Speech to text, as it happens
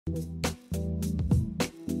Hey,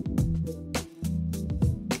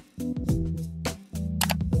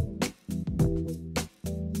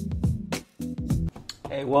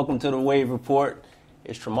 welcome to the Wave Report.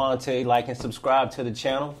 It's Tremonte. Like and subscribe to the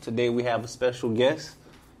channel. Today we have a special guest.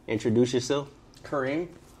 Introduce yourself. Kareem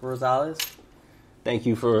Rosales. Thank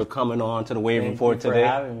you for coming on to the Wave Report today. Thank you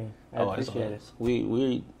for having me. I appreciate it.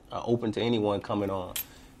 We are open to anyone coming on.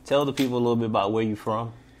 Tell the people a little bit about where you're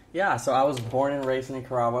from. Yeah, so I was born and raised in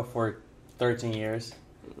Nicaragua for 13 years.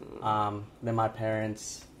 Then my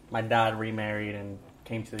dad remarried and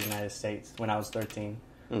came to the United States when I was 13.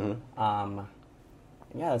 Mm-hmm.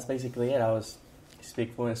 Yeah, that's basically it. I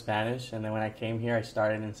speak fluent Spanish, and then when I came here, I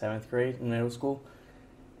started in 7th grade in middle school.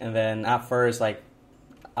 And then at first,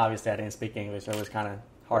 obviously I didn't speak English, so it was kind of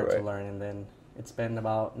hard to learn. And then it's been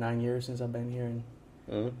about 9 years since I've been here,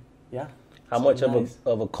 and yeah. How much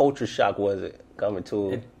of a culture shock was it coming to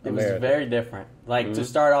America? It was very different. To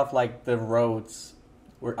start off, the roads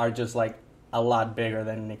are just a lot bigger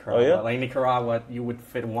than Nicaragua. Oh, yeah? Nicaragua, you would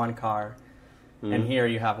fit one car, and here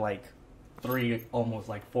you have 3, almost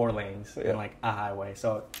 4 lanes and a highway.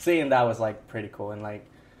 So seeing that was pretty cool. And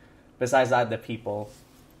besides that, the people,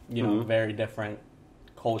 very different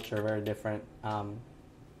culture, very different,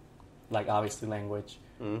 obviously language.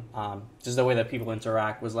 Just the way that people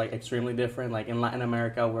interact was extremely different. In Latin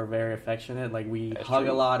America, we're very affectionate. We hug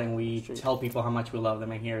a lot and we tell people how much we love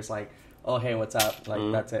them. And here it's oh, hey, what's up?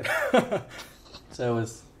 That's it. So it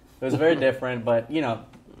was very different. But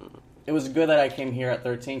it was good that I came here at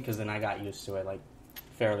 13 because then I got used to it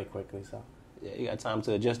fairly quickly. So yeah, you got time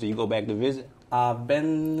to adjust. Do you go back to visit? I've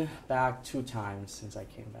been back 2 times since I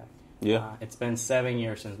came back. Yeah, it's been 7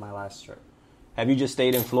 years since my last trip. Have you just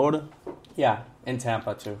stayed in Florida? Yeah, in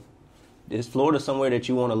Tampa too. Is Florida somewhere that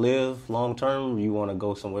you want to live long term, or you want to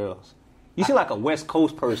go somewhere else? You seem like a West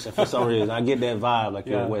Coast person for some reason. I get that vibe,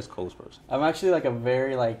 you're a West Coast person. I'm actually a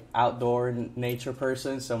very outdoor nature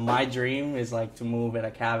person. So my dream is to move in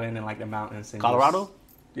a cabin in the mountains. And Colorado?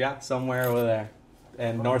 Yeah, somewhere over there.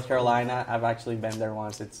 And North Carolina, I've actually been there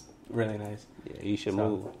once. It's really nice. Yeah, you should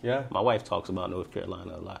move. Yeah. My wife talks about North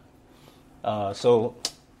Carolina a lot. So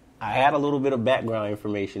I had a little bit of background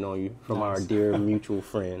information on you from our dear mutual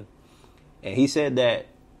friend. And he said that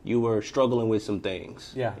you were struggling with some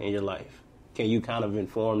things in your life. Can you kind of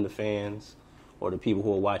inform the fans or the people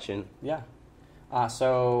who are watching? Yeah.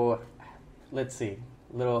 So let's see.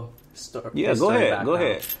 Little story. Yeah, go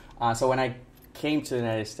ahead. So when I came to the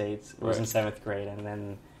United States, it was in 7th grade. And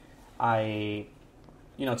then I,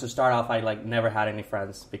 to start off, I never had any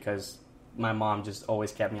friends because my mom just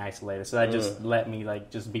always kept me isolated. So that just let me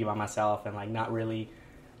just be by myself and not really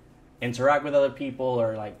interact with other people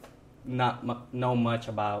or not know much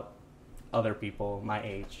about other people my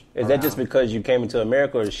age. Is that just because you came into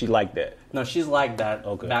America, or is she like that? No, she's like that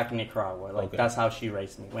back in Nicaragua. That's how she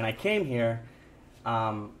raised me. When I came here,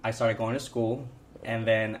 I started going to school, and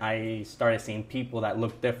then I started seeing people that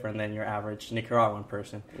look different than your average Nicaraguan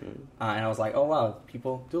person. And I was like, oh, wow,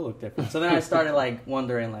 people do look different. So then I started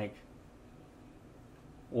wondering,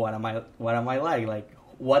 what am I like?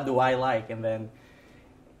 What do I like? And then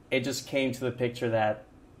it just came to the picture that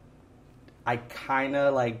I kind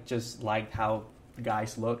of just liked how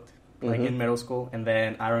guys looked in middle school. And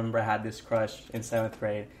then I remember I had this crush in 7th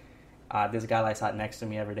grade. This guy sat next to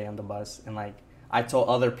me every day on the bus, and I told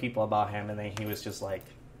other people about him, and then he was just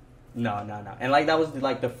no. And that was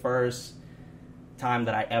the first time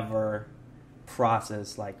that I ever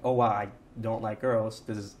processed oh wow, I don't like girls.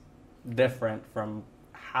 This is different from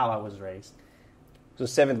how I was raised. So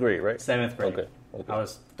 7th grade, right? 7th grade. Okay. I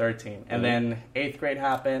was 13. And then 8th grade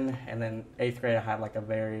happened, and then 8th grade I had a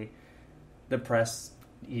very depressed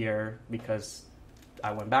year because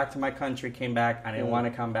I went back to my country, came back, I didn't want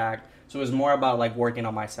to come back. So it was more about working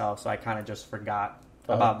on myself, so I kind of just forgot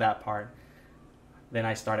about that part. Then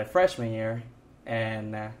I started freshman year,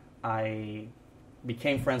 and I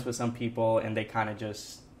became friends with some people, and they kind of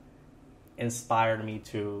just inspired me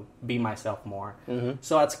to be myself more.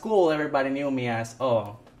 So at school, everybody knew me as,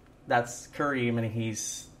 oh, that's Kareem, and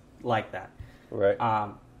he's like that. Right.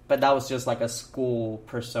 But that was just a school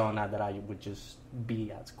persona that I would just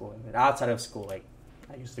be at school. And outside of school,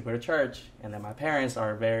 I used to go to church, and then my parents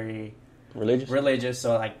are very religious,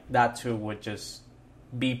 so that too would just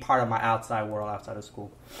be part of my outside world outside of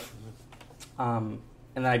school. And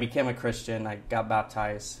then I became a Christian. I got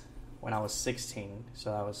baptized when I was 16,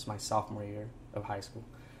 so that was my sophomore year of high school.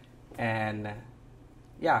 And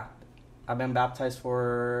yeah, I've been baptized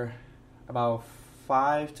for about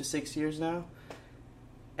 5 to 6 years now,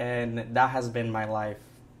 and that has been my life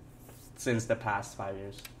since the past 5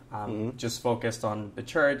 years. Just focused on the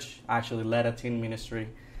church. I actually led a teen ministry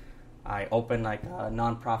I opened like a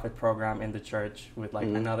nonprofit program in the church with like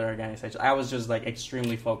another organization. I was just like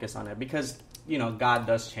extremely focused on it because, you know, God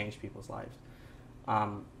does change people's lives.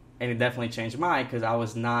 And it definitely changed mine because I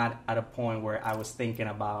was not at a point where I was thinking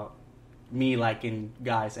about me liking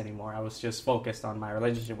guys anymore. I was just focused on my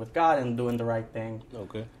relationship with God and doing the right thing.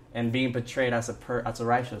 Okay. And being portrayed as a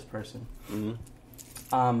righteous person.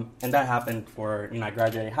 And that happened for, you know, I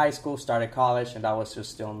graduated high school, started college, and that was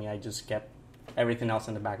just still me. I just kept everything else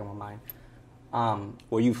in the back of my mind.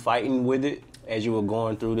 Were you fighting with it as you were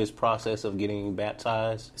going through this process of getting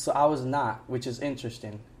baptized? So I was not, which is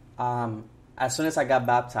interesting. As soon as I got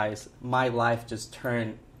baptized, my life just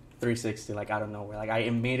turned 360, like out of nowhere. Like I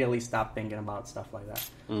immediately stopped thinking about stuff like that.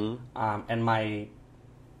 And my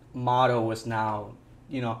motto was now,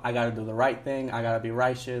 you know, I got to do the right thing. I got to be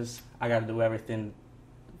righteous. I got to do everything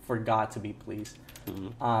for God to be pleased.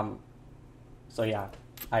 So yeah,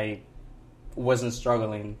 I wasn't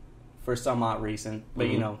struggling for some odd reason, but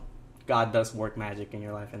you know, God does work magic in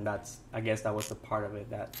your life, and I guess that was the part of it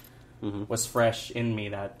that was fresh in me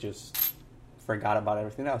that just forgot about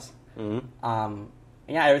everything else.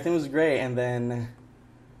 Yeah, everything was great, and then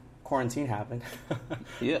quarantine happened.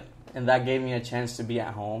 Yeah. And that gave me a chance to be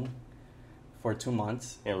at home for 2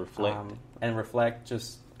 months. And reflect.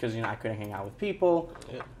 Just because, you know, I couldn't hang out with people.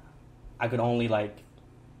 Yeah. I could only, like,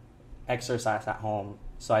 exercise at home.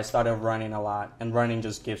 So I started running a lot, and running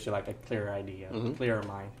just gives you, like, a clearer idea, clearer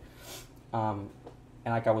mind. And,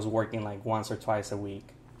 like, I was working, like, once or twice a week.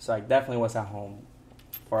 So I definitely was at home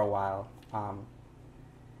for a while.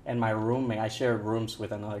 And my roommate, I shared rooms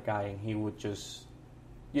with another guy, and he would just,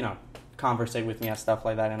 you know, conversate with me and stuff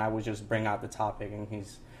like that, and I would just bring out the topic, and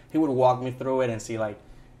he would walk me through it and see, like,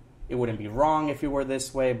 it wouldn't be wrong if you were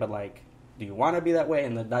this way, but, like, do you want to be that way?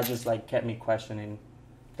 And that just, like, kept me questioning,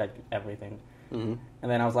 like, everything. And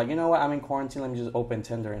then I was like, you know what, I'm in quarantine, let me just open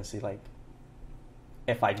Tinder and see, like,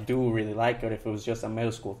 if I do really like it, if it was just a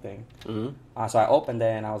middle school thing. So I opened it,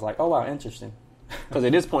 and I was like, oh, wow, interesting. Because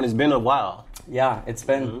at this point, it's been a while. Yeah, it's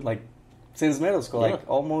been, like, since middle school, like,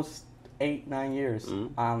 almost 8-9 years.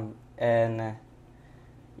 And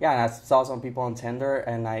I saw some people on Tinder,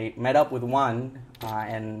 and I met up with one,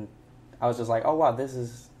 and I was just like, oh, wow, this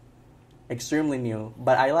is extremely new,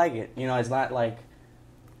 but I like it. You know, it's not like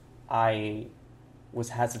I was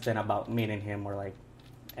hesitant about meeting him or, like,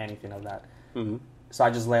 anything of that. So I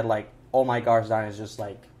just let, like, all my guards down and just,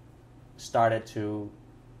 like, started to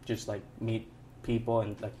just, like, meet people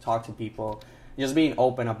and, like, talk to people. Just being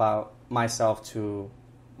open about myself to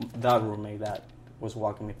the roommate that was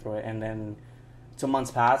walking me through it. And then 2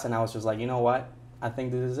 months passed, and I was just like, you know what? I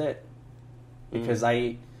think this is it. Because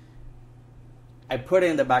I put it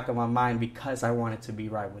in the back of my mind because I wanted to be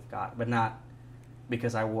right with God, but not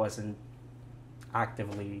because I wasn't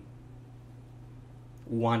actively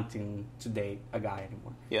wanting to date a guy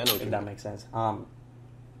anymore. Yeah, I know. If that makes sense.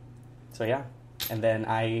 So yeah. And then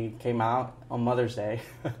I came out on Mother's Day.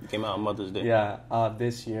 Came out on Mother's Day? Yeah,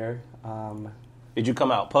 this year. Did you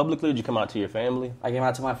come out publicly or did you come out to your family? I came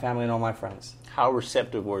out to my family and all my friends. How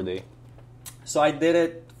receptive were they? So I did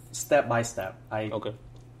it step by step. I Okay.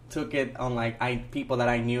 took it on, like, people that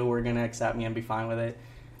I knew were going to accept me and be fine with it.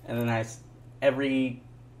 And then every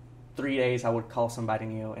 3 days I would call somebody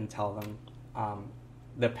new and tell them,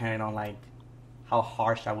 depending on, like, how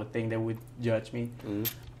harsh I would think they would judge me.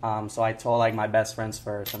 So I told, like, my best friends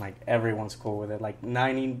first, and, like, everyone's cool with it. Like,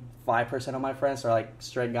 95% of my friends are, like,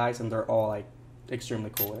 straight guys, and they're all, like, extremely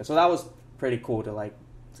cool with it. So that was pretty cool to, like,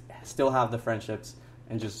 still have the friendships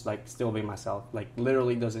and just, like, still be myself. Like,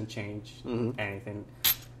 literally doesn't change anything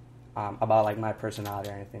about, like, my personality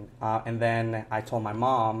or anything. And then I told my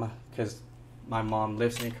mom, because my mom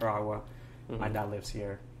lives in Nicaragua. My dad lives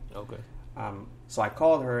here. Okay. So I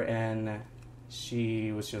called her, and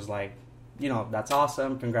she was just like, you know, that's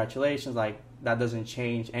awesome. Congratulations. Like, that doesn't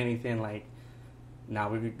change anything. Like, now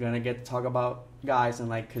we're going to get to talk about guys. And,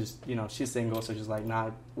 like, because, you know, she's single. So she's like,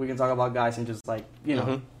 nah, we can talk about guys. And just, like, you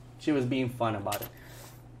know, she was being fun about it.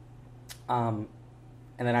 And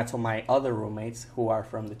then I told my other roommates who are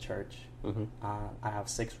from the church. I have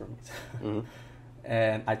 6 roommates.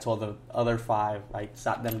 And I told the other 5, I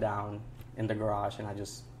sat them down in the garage. And I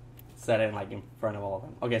just said it, like, in front of all of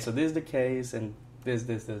them. Okay, so this is the case. And this.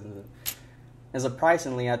 And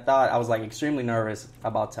surprisingly, I was, like, extremely nervous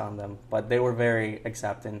about telling them, but they were very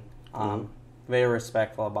accepting, very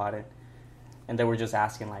respectful about it. And they were just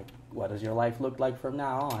asking, like, what does your life look like from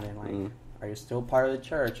now on? And, like, are you still part of the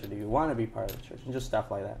church, or do you want to be part of the church? And just stuff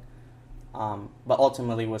like that. But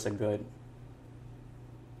ultimately, it was a good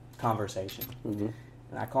conversation. And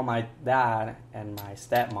I called my dad and my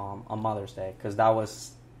stepmom on Mother's Day, because that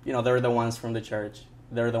was, you know, they were the ones from the church.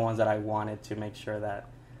 they're the ones that I wanted to make sure that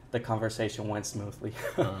the conversation went smoothly.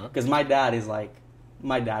 Because my dad is like,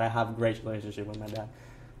 I have a great relationship with my dad.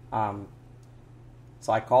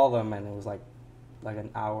 So I called them, and it was like an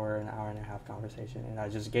hour and a half conversation. And I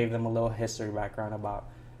just gave them a little history background about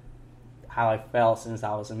how I felt since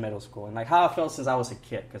I was in middle school, and like how I felt since I was a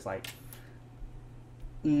kid. Because like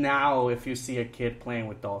now, if you see a kid playing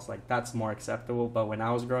with dolls, like that's more acceptable. But when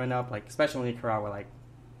I was growing up, like especially in Nicaragua, like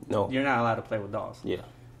no, you're not allowed to play with dolls. Yeah.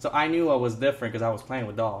 So I knew I was different because I was playing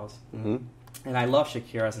with dolls, and I love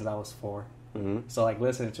Shakira since I was 4. So like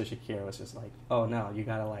listening to Shakira was just like, oh no, you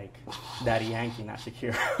gotta like Daddy Yankee, not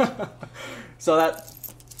Shakira. So that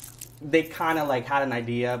they kind of like had an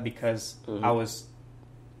idea because I was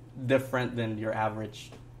different than your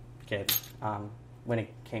average kid when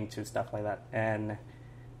it came to stuff like that. And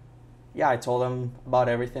yeah, I told them about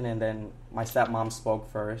everything, and then my stepmom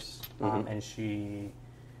spoke first, and she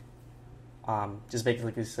just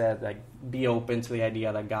basically said like, be open to the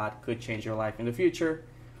idea that God could change your life in the future.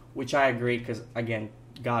 Which I agree, because, again,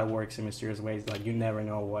 God works in mysterious ways. Like, you never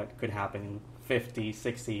know what could happen in 50,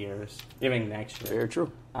 60 years, even next year. Very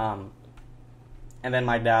true. And then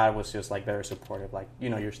my dad was just, like, very supportive. Like, you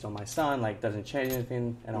know, you're still my son. Like, doesn't change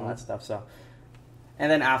anything and all that stuff. So,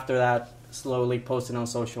 and then after that, slowly posting on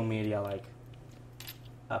social media, like,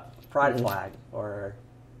 a pride flag or,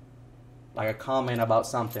 like, a comment about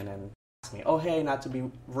something and ask me, oh, hey, not to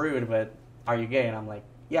be rude, but are you gay? And I'm like,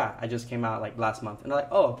 yeah, I just came out like last month. And they're like,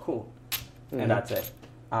 oh, cool. And that's it.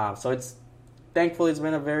 So thankfully it's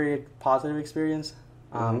been a very positive experience.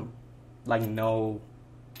 Like no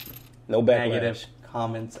negative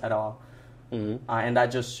comments at all. And that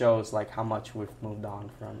just shows like how much we've moved on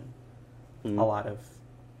from a lot of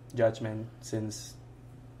judgment since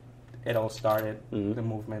it all started, the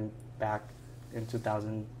movement back in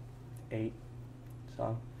 2008.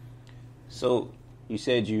 So you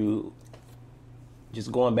said just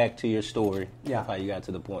going back to your story, yeah, how you got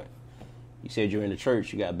to the point. You said you're in the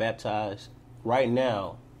church, you got baptized. Right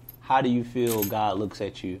now, how do you feel God looks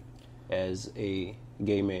at you as a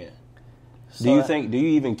gay man? So do you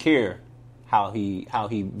even care how he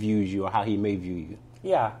views you or how he may view you?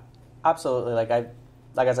 Yeah, absolutely. Like I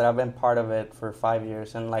said, I've been part of it for 5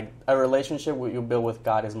 years, and like a relationship you build with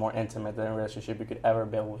God is more intimate than a relationship you could ever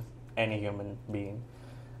build with any human being.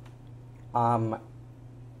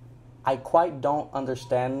 I quite don't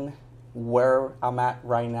understand where I'm at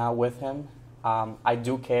right now with him. I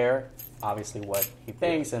do care, obviously, what he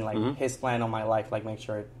thinks and like his plan on my life, like make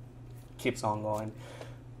sure it keeps on going.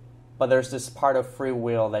 But there's this part of free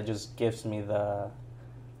will that just gives me the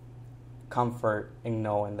comfort in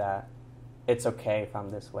knowing that it's okay if I'm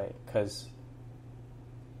this way, because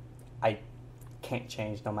I can't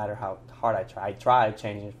change no matter how hard I try. I tried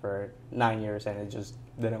changing for 9 years and it just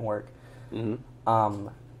didn't work.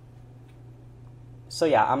 So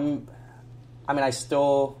yeah, I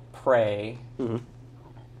still pray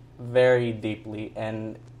very deeply,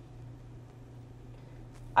 and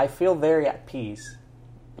I feel very at peace,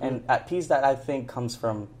 and at peace that I think comes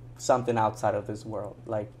from something outside of this world,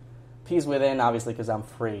 like peace within, obviously, because I'm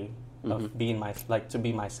free of being to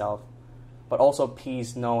be myself, but also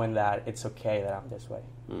peace knowing that it's okay that I'm this way.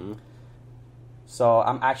 So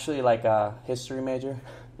I'm actually like a history major.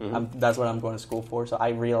 That's what I'm going to school for. So I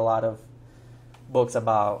read a lot of books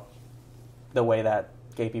about the way that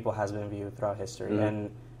gay people has been viewed throughout history,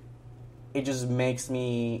 and it just makes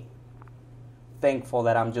me thankful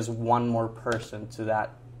that I'm just one more person to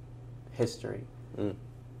that history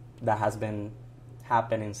that has been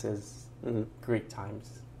happening since Greek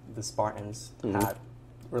times. The Spartans had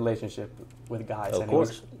relationship with guys, and it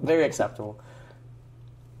was very acceptable.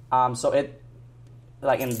 So it,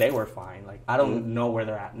 like, and they were fine. Like, I don't know where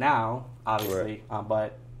they're at now, obviously,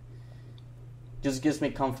 but just gives me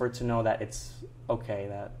comfort to know that it's okay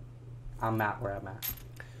that I'm at where I'm at.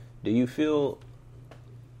 Do you feel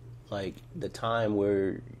like the time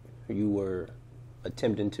where you were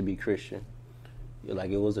attempting to be Christian, like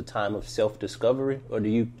it was a time of self-discovery, or do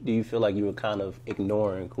you feel like you were kind of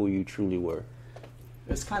ignoring who you truly were?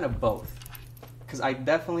 It's kind of both, because I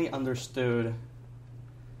definitely understood.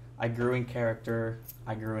 I grew in character.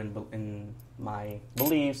 I grew in my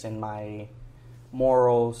beliefs and my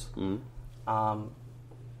morals.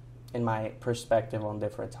 In my perspective on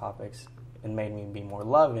different topics. It made me be more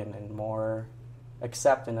loving and more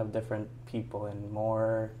accepting of different people and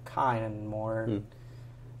more kind and more,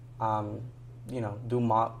 do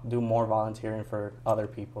more volunteering for other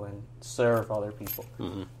people and serve other people.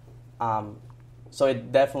 So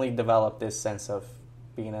it definitely developed this sense of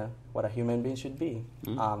being what a human being should be.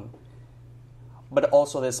 But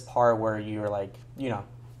also this part where you're like,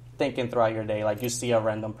 thinking throughout your day, like you see a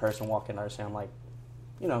random person walking down the street, I'm like,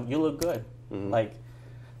 you know, you look good. Like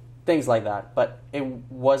things like that. But it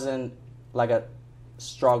wasn't like a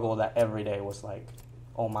struggle that every day was like,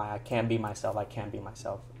 oh my, I can't be myself.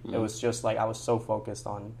 It was just like I was so focused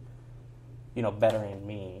on, you know, bettering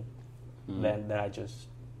me then that I just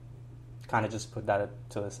kind of just put that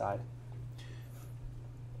to the side.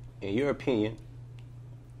 In your opinion,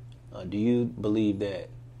 do you believe that,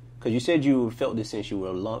 because you said you felt this since you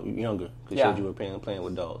were younger, because you said you were playing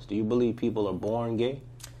with dolls. Do you believe people are born gay?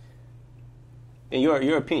 In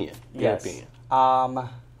your opinion? Yes.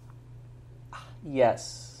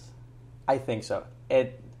 Yes, I think so.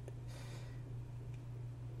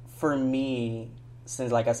 For me,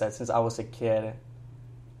 since, like I said, since I was a kid,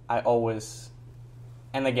 I always,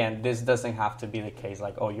 and again, this doesn't have to be the case,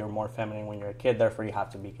 like, oh, you're more feminine when you're a kid, therefore you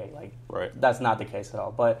have to be gay. Like, right. That's not the case at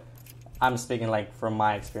all. But I'm speaking, like, from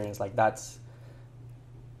my experience, like, that's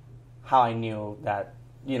how I knew that,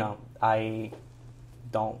 you know, I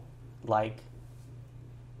don't like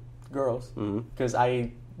girls. Because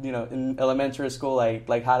I, you know, in elementary school, I,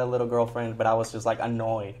 like, had a little girlfriend, but I was just, like,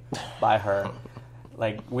 annoyed by her.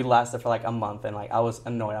 Like, we lasted for, like, a month, and, like, I was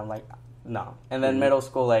annoyed. I'm like, no. And then middle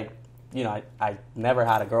school, like, you know, I never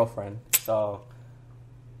had a girlfriend. So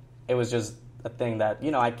it was just a thing that,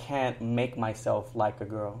 you know, I can't make myself like a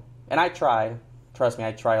girl. And I tried. Trust me,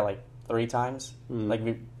 I tried, like, 3 times. Like,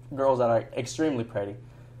 girls that are extremely pretty.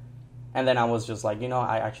 And then I was just like, you know,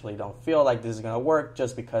 I actually don't feel like this is going to work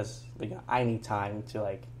just because, like, I need time to,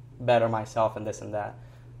 like, better myself and this and that.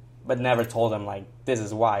 But never told them, like, this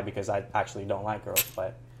is why, because I actually don't like girls.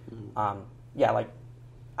 But, yeah, like,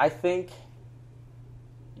 I think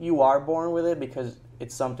you are born with it because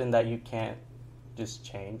it's something that you can't just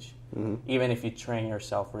change. Even if you train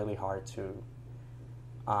yourself really hard to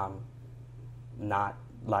not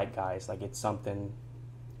like guys. Like, it's something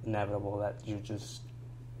inevitable that you just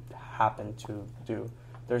happen to do.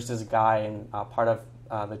 There's this guy in part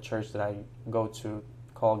of the church that I go to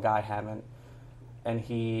called Guy Hammond. And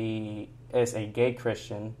he is a gay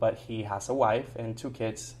Christian, but he has a wife and 2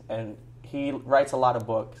 kids, and he writes a lot of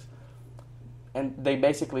books. And they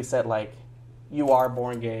basically said, like, you are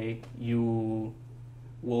born gay, you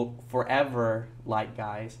will forever like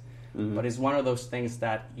guys, but it's one of those things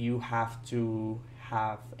that you have to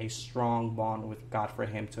have a strong bond with God for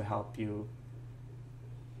him to help you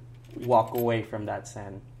walk away from that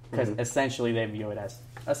sin. Because essentially they view it as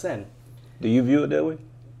a sin. Do you view it that way?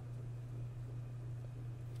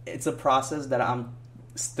 It's a process that I'm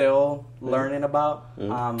still learning about.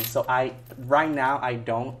 So right now I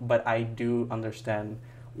don't, but I do understand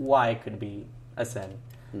why it could be a sin.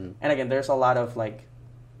 And again, there's a lot of, like,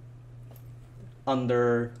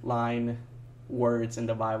 underline words in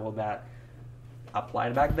the Bible that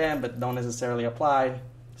applied back then, but don't necessarily apply.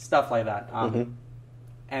 Stuff like that.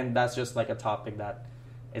 And that's just, like, a topic that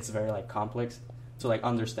it's very, like, complex to, like,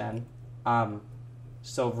 understand.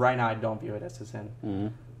 So right now I don't view it as a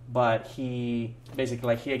sin. But he basically,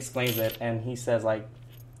 like, he explains it, and he says, like,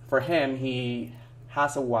 for him, he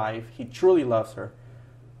has a wife, he truly loves her,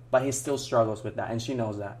 but he still struggles with that, and she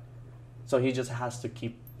knows that. So he just has to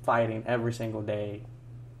keep fighting every single day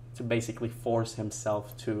to basically force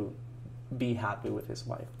himself to be happy with his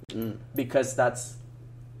wife. Because that's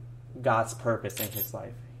God's purpose in his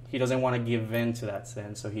life. He doesn't want to give in to that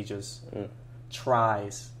sin, so he just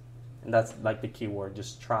tries, and that's, like, the key word,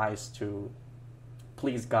 just tries to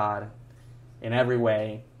please God in every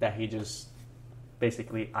way, that he just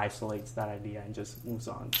basically isolates that idea and just moves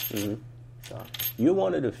on. So you're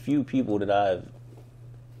one of the few people that I've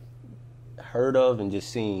heard of and just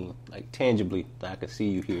seen, like, tangibly, that I could see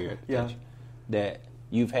you here, that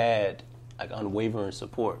you've had, like, unwavering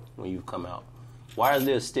support when you've come out. Why is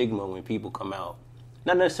there a stigma when people come out?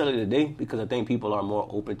 Not necessarily today, because I think people are more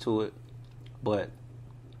open to it, but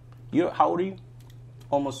how old are you?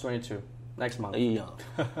 Almost 22. Next month. You're young.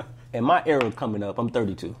 And my era coming up, I'm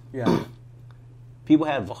 32. Yeah. People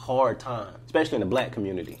have a hard time, especially in the black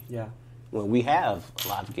community. Yeah. When we have a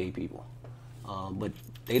lot of gay people, but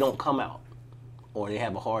they don't come out, or they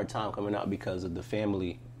have a hard time coming out because of the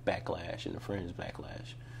family backlash and the friends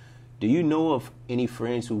backlash. Do you know of any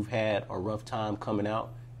friends who've had a rough time coming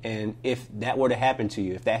out? And if that were to happen to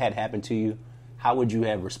you, if that had happened to you, how would you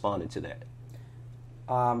have responded to that?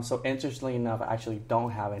 So interestingly enough, I actually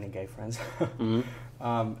don't have any gay friends.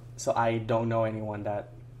 So I don't know anyone that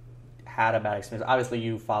had a bad experience. Obviously,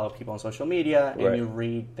 you follow people on social media and you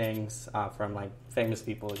read things from, like, famous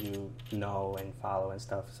people you know and follow and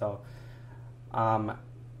stuff. So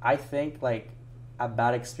I think, like, a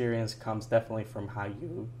bad experience comes definitely from how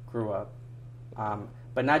you grew up.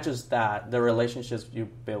 But not just that, the relationships you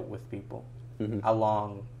built with people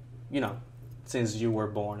along, since you were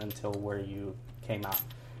born until where you came out.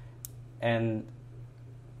 And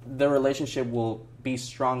the relationship will be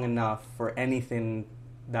strong enough for anything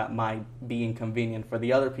that might be inconvenient for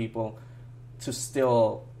the other people to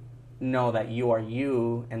still know that you are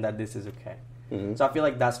you and that this is okay. So I feel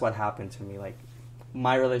like that's what happened to me. Like,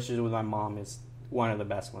 my relationship with my mom is one of the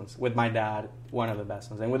best ones. With my dad, one of the best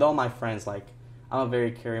ones. And with all my friends, like, I'm a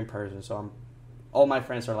very caring person, so all my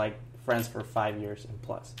friends are like friends for 5 years and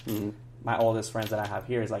plus. My oldest friends that I have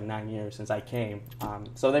here is like 9 years since I came.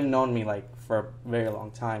 So they've known me like for a very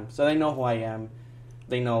long time. So they know who I am.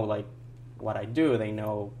 They know like what I do. They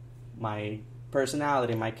know my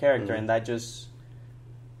personality, my character, and that just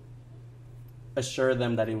assure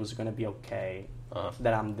them that it was going to be okay,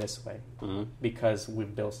 that I'm this way, because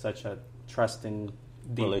we've built such a trusting,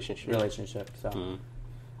 deep relationship. So,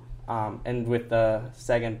 and with the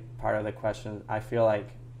second part of the question, I feel like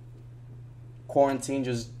quarantine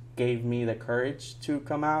just gave me the courage to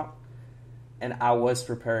come out, and I was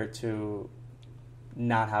prepared to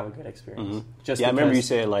not have a good experience. I remember you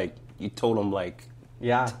said like you told them like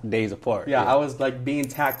days apart. Yeah, I was like being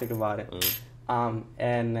tactic about it,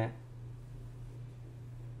 and.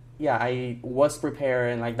 Yeah, I was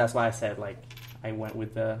prepared, and like that's why I said like I went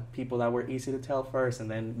with the people that were easy to tell first,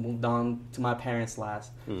 and then moved on to my parents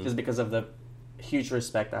last, just because of the huge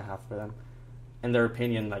respect I have for them, and their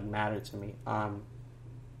opinion like mattered to me.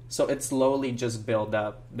 So it slowly just built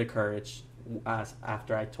up the courage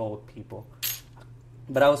after I told people,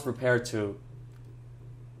 but I was prepared to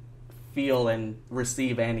feel and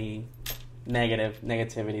receive any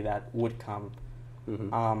negativity that would come.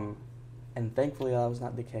 And thankfully that was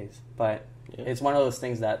not the case. But it's one of those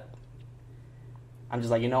things that I'm just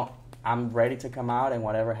like, I'm ready to come out, and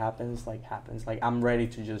whatever happens, like, happens. Like, I'm ready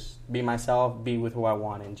to just be myself, be with who I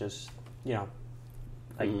want, and just,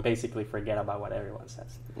 basically forget about what everyone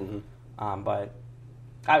says. But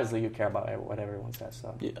obviously you care about what everyone says.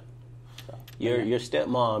 So. Yeah. So, your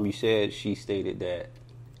stepmom, you said she stated that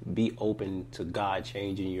be open to God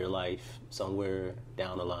changing your life somewhere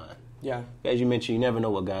down the line. Yeah. As you mentioned, you never know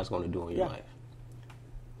what God's going to do in your life.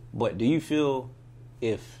 But do you feel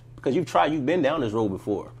because you've been down this road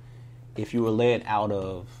before, if you were led out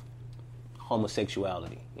of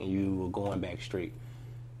homosexuality and you were going back straight,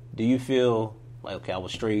 do you feel like, okay, I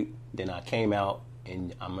was straight, then I came out,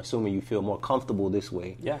 and I'm assuming you feel more comfortable this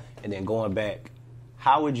way. Yeah. And then going back,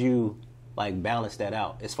 how would you like balance that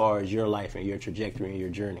out as far as your life and your trajectory and your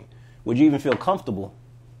journey? Would you even feel comfortable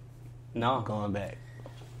going back?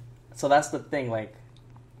 So that's the thing, like,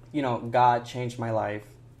 God changed my life.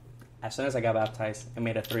 As soon as I got baptized, it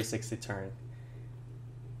made a 360 turn.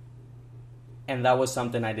 And that was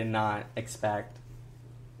something I did not expect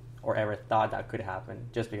or ever thought that could happen,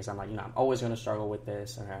 just because I'm like, I'm always going to struggle with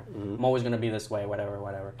this, or I'm always going to be this way,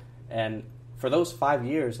 whatever. And for those 5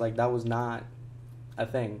 years, like, that was not a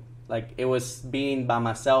thing. Like, it was being by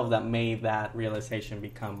myself that made that realization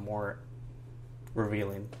become more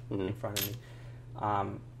revealing in front of me.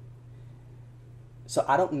 So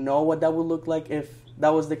I don't know what that would look like if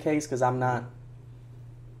that was the case, because I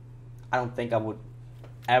don't think I would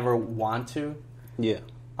ever want to. Yeah.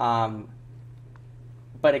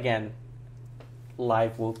 But again,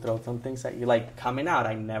 life will throw some things at you. Like, coming out,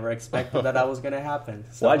 I never expected that was going to happen.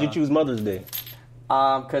 So, why'd you choose Mother's Day?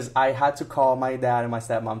 Because I had to call my dad and my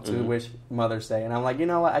stepmom to wish Mother's Day. And I'm like, you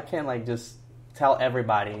know what? I can't, like, just tell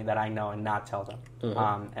everybody that I know and not tell them.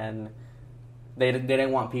 And they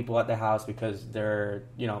didn't want people at the house because they're,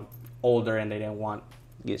 older, and they didn't want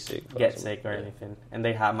get sick or anything. And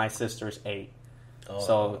my sister's 8.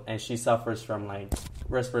 And she suffers from like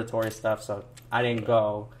respiratory stuff, so I didn't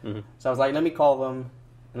go. So I was like, let me call them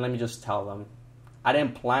and let me just tell them. I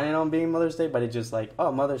didn't plan it on being Mother's Day, but it's just like,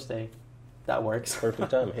 oh, Mother's Day, that works.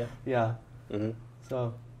 Perfect time. Yeah.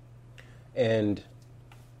 So, and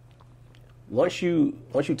once you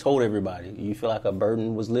told everybody, you feel like a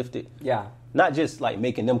burden was lifted? Yeah. Not just like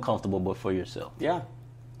making them comfortable, but for yourself. Yeah,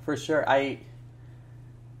 for sure. I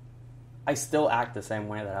still act the same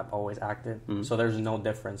way that I've always acted. So there's no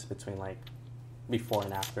difference between like before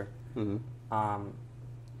and after.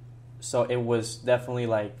 So it was definitely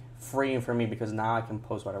like freeing for me, because now I can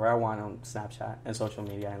post whatever I want on Snapchat and social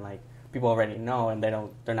media, and like people already know, and they're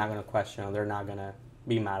not going to question, or they're not going to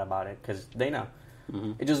be mad about it, because they know.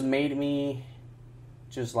 It just made me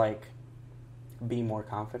just like be more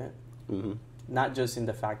confident. Not just in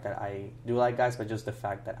the fact that I do like guys, but just the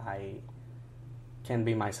fact that I can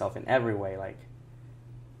be myself in every way. Like,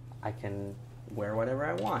 I can wear whatever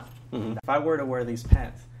I want. If I were to wear these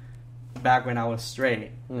pants, back when I was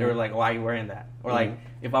straight, they were like, "Why are you wearing that?" Or like,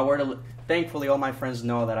 if I were to, thankfully, all my friends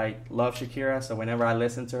know that I love Shakira, so whenever I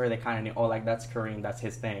listen to her, they kind of knew, oh, like that's Kareem, that's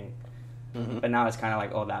his thing. But now it's kind of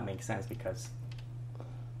like, oh, that makes sense because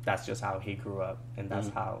that's just how he grew up, and that's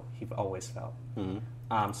how he always felt.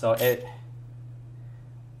 So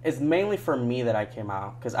it's mainly for me that I came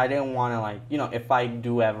out because I didn't want to, like, you know, if I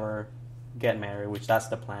do ever get married, which that's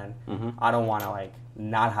the plan, I don't want to, like,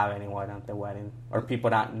 not have anyone at the wedding or people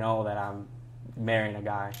not know that I'm marrying a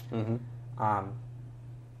guy.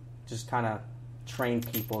 Just kind of train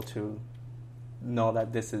people to know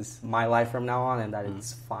that this is my life from now on and that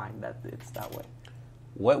it's fine that it's that way.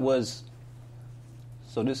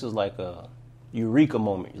 So this is like a eureka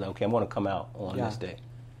moment. You're like, okay, I'm going to come out on this day.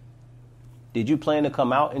 Did you plan to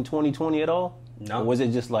come out in 2020 at all? No. Or was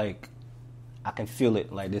it just like, I can feel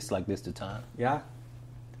it, like this the time? Yeah.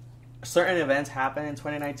 Certain events happened in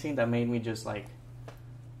 2019 that made me just, like,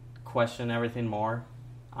 question everything more.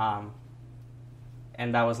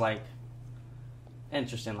 And that was, like,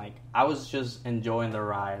 interesting. Like, I was just enjoying the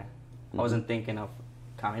ride. I wasn't thinking of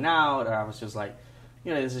coming out, or I was just like,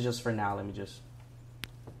 you know, this is just for now. Let me just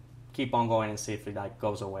keep on going and see if it, like,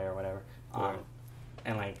 goes away or whatever.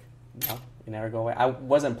 And, like, no, it never go away. I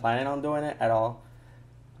wasn't planning on doing it at all.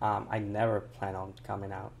 I never planned on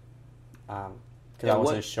coming out because I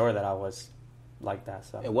wasn't sure that I was like that.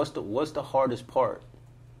 So. And what's the hardest part?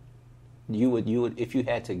 You would if you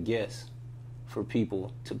had to guess for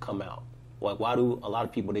people to come out. Like, why do a lot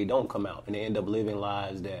of people, they don't come out and they end up living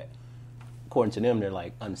lives that, according to them, they're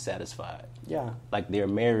like unsatisfied. Yeah. Like they're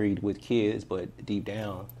married with kids, but deep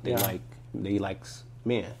down they like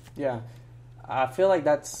men. Yeah, I feel like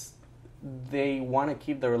they want to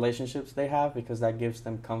keep the relationships they have because that gives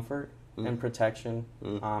them comfort and protection.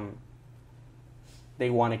 They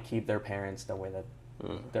want to keep their parents the way that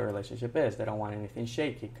their relationship is. They don't want anything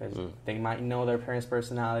shaky because they might know their parents'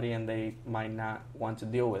 personality and they might not want to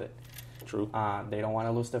deal with it. True. They don't want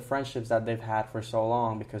to lose the friendships that they've had for so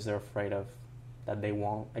long because they're afraid of that they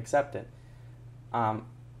won't accept it.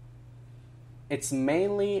 It's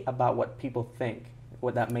mainly about what people think,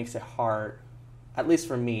 what that makes it hard, at least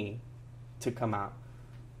for me, to come out.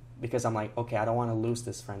 Because I'm like, okay, I don't want to lose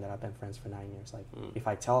this friend that I've been friends for 9 years. Like, if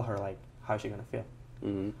I tell her, like, how's she going to feel?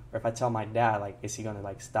 Or if I tell my dad, like, is he going to,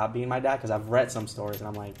 like, stop being my dad? Because I've read some stories, and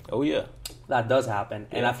I'm like, oh, yeah. That does happen.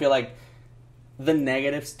 Yeah. And I feel like the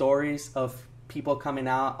negative stories of people coming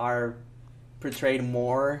out are portrayed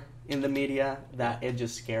more in the media, that it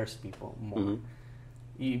just scares people more.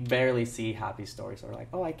 You barely see happy stories or like,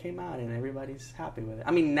 oh, I came out and everybody's happy with it.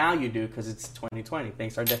 I mean, now you do because it's 2020.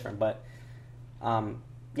 Things are different. But,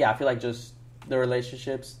 yeah, I feel like just the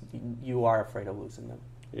relationships, you are afraid of losing them.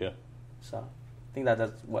 Yeah. So I think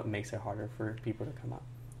that's what makes it harder for people to come out.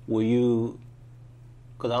 Will you,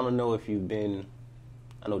 because I don't know if you've been,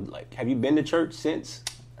 like, have you been to church since?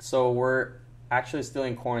 So we're actually still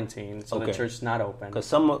in quarantine, so the church's not open. Because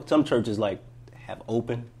some churches, like, have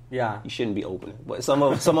open. Yeah. You shouldn't be opening. But some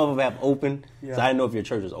of them have open. Yeah. So I don't know if your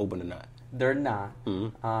church is open or not. They're not.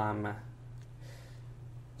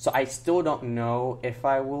 So I still don't know if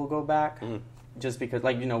I will go back. Just because,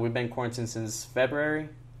 like, you know, we've been quarantined since February.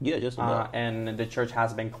 Yeah, just about. And the church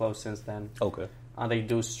has been closed since then. Okay. They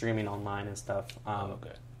do streaming online and stuff.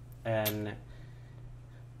 Okay. And,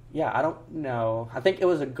 yeah, I don't know. I think it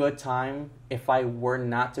was a good time if I were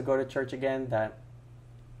not to go to church again that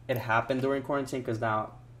it happened during quarantine, because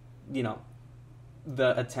now, you know,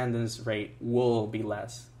 the attendance rate will be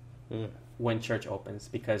less when church opens,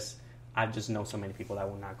 because I just know so many people that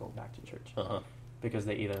will not go back to church because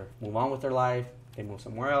they either move on with their life, they move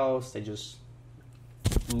somewhere else, they just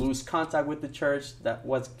lose contact with the church.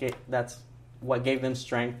 That's what gave them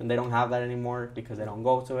strength, and they don't have that anymore because they don't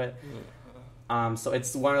go to it. So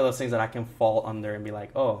it's one of those things that I can fall under and be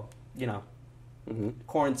like, oh, you know,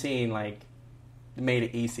 quarantine, like, made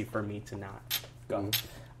it easy for me to not go.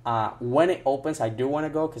 When it opens, I do want to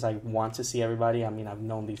go because I want to see everybody. I mean, I've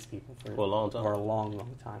known these people for a long time. For a long,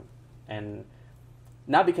 long time. And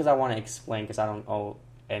not because I want to explain, because I don't owe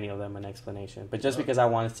any of them an explanation, but just because I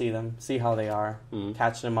want to see them, see how they are,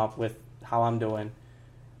 catch them up with how I'm doing.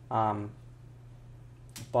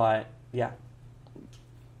 But, yeah.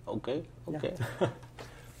 Okay. Yeah.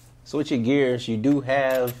 Switching gears, you do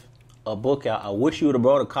have a book out. I wish you would have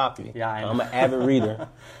brought a copy. Yeah, I know. I'm an avid reader.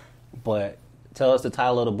 But tell us the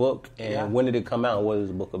title of the book and when did it come out and what is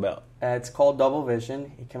the book about? It's called Double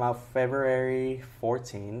Vision. It came out February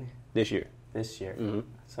 14. This year.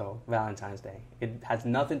 So Valentine's Day. It has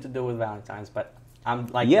nothing to do with Valentine's, but I'm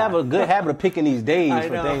like... You have a good habit of picking these days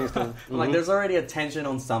for things to... Like, there's already attention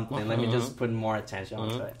on something. Let me just put more attention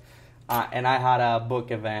onto it. And I had a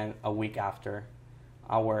book event a week after,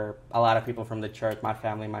 where a lot of people from the church, my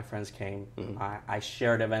family, my friends came. Mm-hmm. I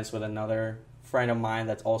shared events with another friend of mine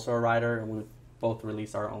that's also a writer, and we both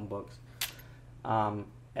released our own books.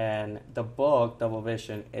 And the book, Double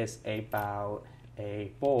Vision, is about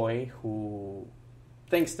a boy who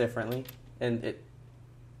thinks differently, and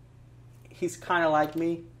he's kind of like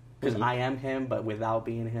me, because I am him, but without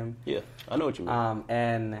being him. Yeah, I know what you mean.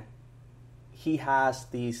 And he has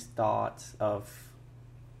these thoughts of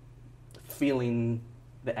feeling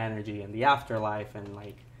the energy in the afterlife and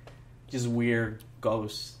like just weird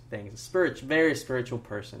ghost things. Very spiritual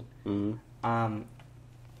person. Mm-hmm.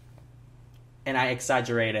 And I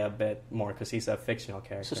exaggerate it a bit more because he's a fictional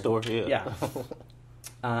character. It's a story, yeah.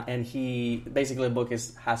 And he basically the book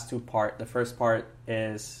has two parts. The first part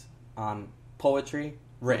is poetry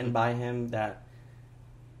written by him that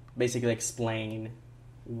basically explain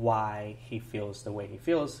why he feels the way he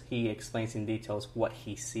feels. He explains in details what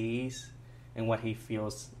he sees and what he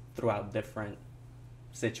feels throughout different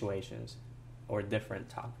situations or different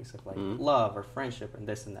topics of like love or friendship and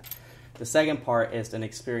this and that. The second part is an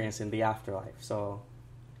experience in the afterlife. So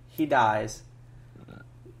he dies.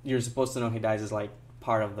 You're supposed to know he dies is like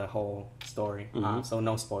part of the whole story. So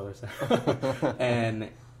no spoilers. And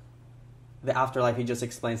the afterlife, he just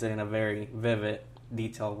explains it in a very vivid,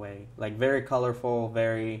 detailed way. Like very colorful,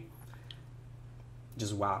 very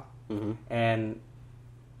just wow. Mm-hmm. And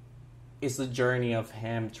it's the journey of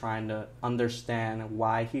him trying to understand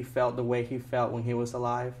why he felt the way he felt when he was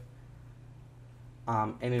alive.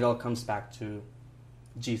 And it all comes back to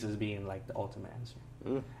Jesus being like the ultimate answer.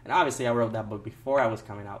 And obviously I wrote that book before I was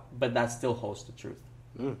coming out, but that still holds the truth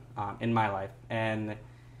in my life. And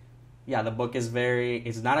yeah, the book is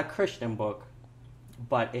it's not a Christian book,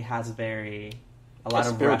 but it has a lot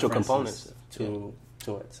of spiritual components to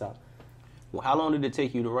it. So, well, how long did it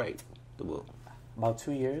take you to write the book? About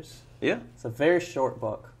 2 years. Yeah. It's a very short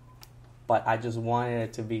book, but I just wanted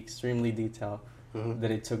it to be extremely detailed.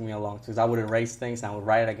 That it took me a long time because I would erase things and I would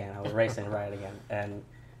write it again. I would erase it and write it again. And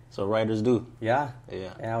so writers do. Yeah.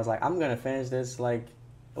 Yeah. And I was like, I'm gonna finish this like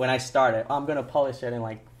when I started. I'm gonna publish it in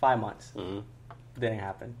like 5 months. Didn't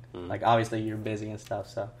happen. Like obviously you're busy and stuff,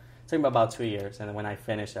 so it took me about 2 years. And then when I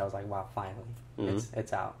finished, I was like, wow, finally,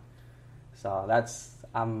 it's out. So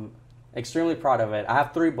I'm extremely proud of it. I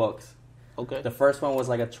have 3 books. Okay. The first one was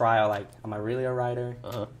like a trial, like, am I really a writer?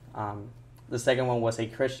 The second one was a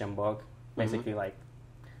Christian book. Basically, like,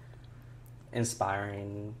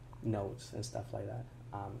 inspiring notes and stuff like that.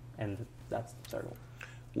 And that's the third one.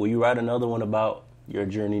 Will you write another one about your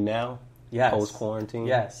journey now? Yes. Post-quarantine?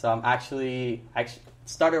 Yes. So I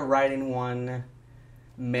started writing one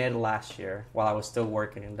mid last year while I was still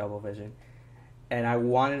working in Double Vision. And I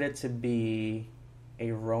wanted it to be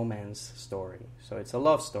a romance story. So it's a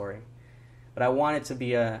love story. But I want it to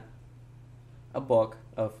be a book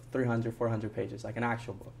of 300, 400 pages, like an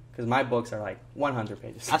actual book. Because my books are like 100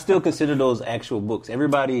 pages. I still consider those actual books.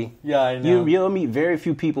 Everybody, yeah, I know. You'll meet very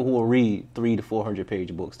few people who will read 300 to 400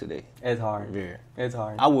 page books today. It's hard. Very. It's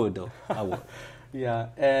hard. I would though. I would. Yeah,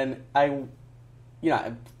 and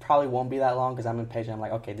it probably won't be that long because I'm impatient. I'm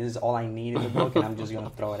like, okay, this is all I need in the book, and I'm just gonna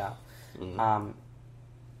throw it out.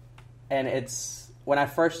 And it's when I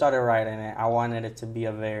first started writing it, I wanted it to be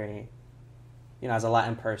a very, as a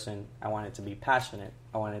Latin person, I wanted it to be passionate.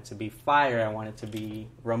 I want it to be fire. I want it to be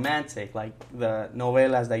romantic, like the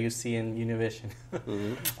novelas that you see in Univision.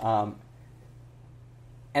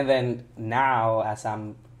 And then now, as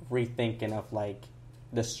I'm rethinking of like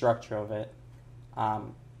the structure of it,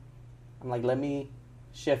 I'm like, let me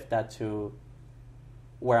shift that to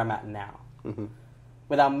where I'm at now,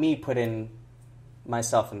 without me putting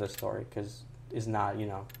myself in the story, because it's not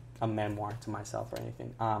a memoir to myself or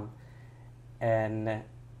anything. And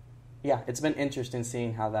yeah, it's been interesting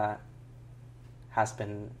seeing how that has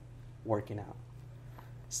been working out.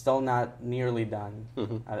 Still not nearly done.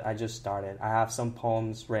 I just started. I have some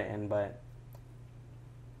poems written, but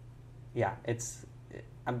yeah,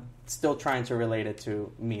 I'm still trying to relate it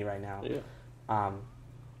to me right now. Yeah.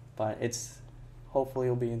 But hopefully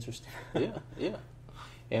it'll be interesting. Yeah.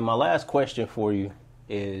 And my last question for you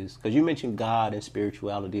is, because you mentioned God and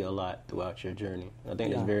spirituality a lot throughout your journey. I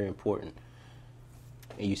think that's very important.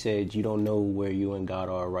 And you said you don't know where you and God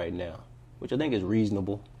are right now, which I think is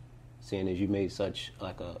reasonable, seeing as you made such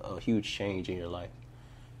like a huge change in your life.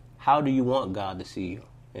 How do you want God to see you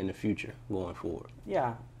in the future going forward?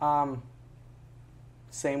 Yeah.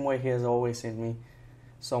 Same way he has always seen me.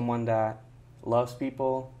 Someone that loves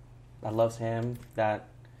people, that loves him, that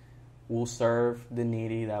will serve the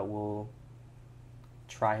needy, that will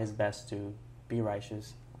try his best to be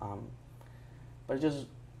righteous. But just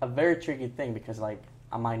a very tricky thing because, like,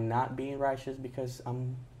 am I not being righteous because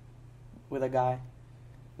I'm with a guy?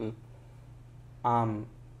 And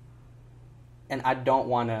I don't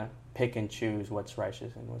want to pick and choose what's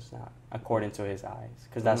righteous and what's not according to his eyes,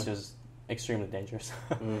 because that's just extremely dangerous.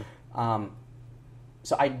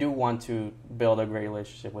 So I do want to build a great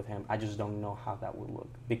relationship with him. I just don't know how that would look,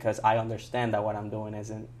 because I understand that what I'm doing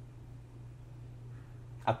isn't,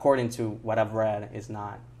 according to what I've read, is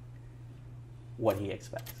not what he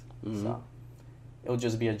expects. So it'll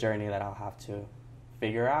just be a journey that I'll have to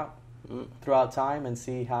figure out throughout time and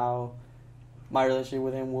see how my relationship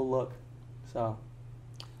with him will look. So,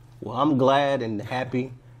 well, I'm glad and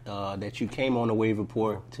happy that you came on the Wave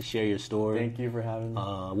Report to share your story. Thank you for having me.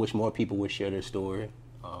 Wish more people would share their story,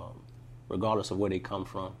 regardless of where they come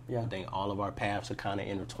from. Yeah. I think all of our paths are kind of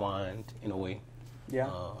intertwined in a way. Yeah.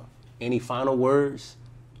 Any final words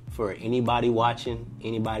for anybody watching,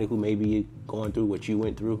 anybody who may be going through what you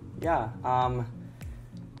went through? Yeah.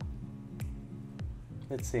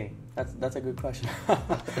 Let's see. That's a good question.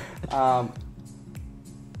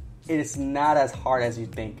 It is not as hard as you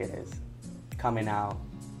think it is coming out.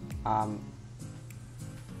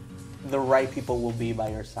 The right people will be by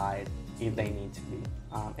your side if they need to be,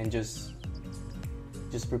 and just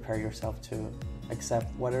prepare yourself to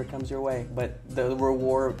accept whatever comes your way. But the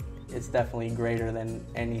reward is definitely greater than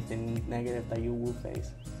anything negative that you will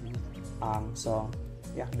face. So,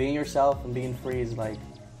 yeah, being yourself and being free is like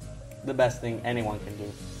the best thing anyone can do,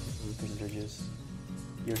 because you're just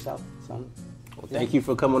yourself. So. Well, thank you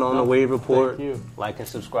for coming on the Wave Report. Thank you. Like and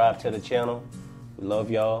subscribe to the channel. We love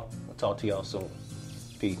y'all. We'll talk to y'all soon.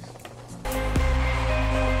 Peace.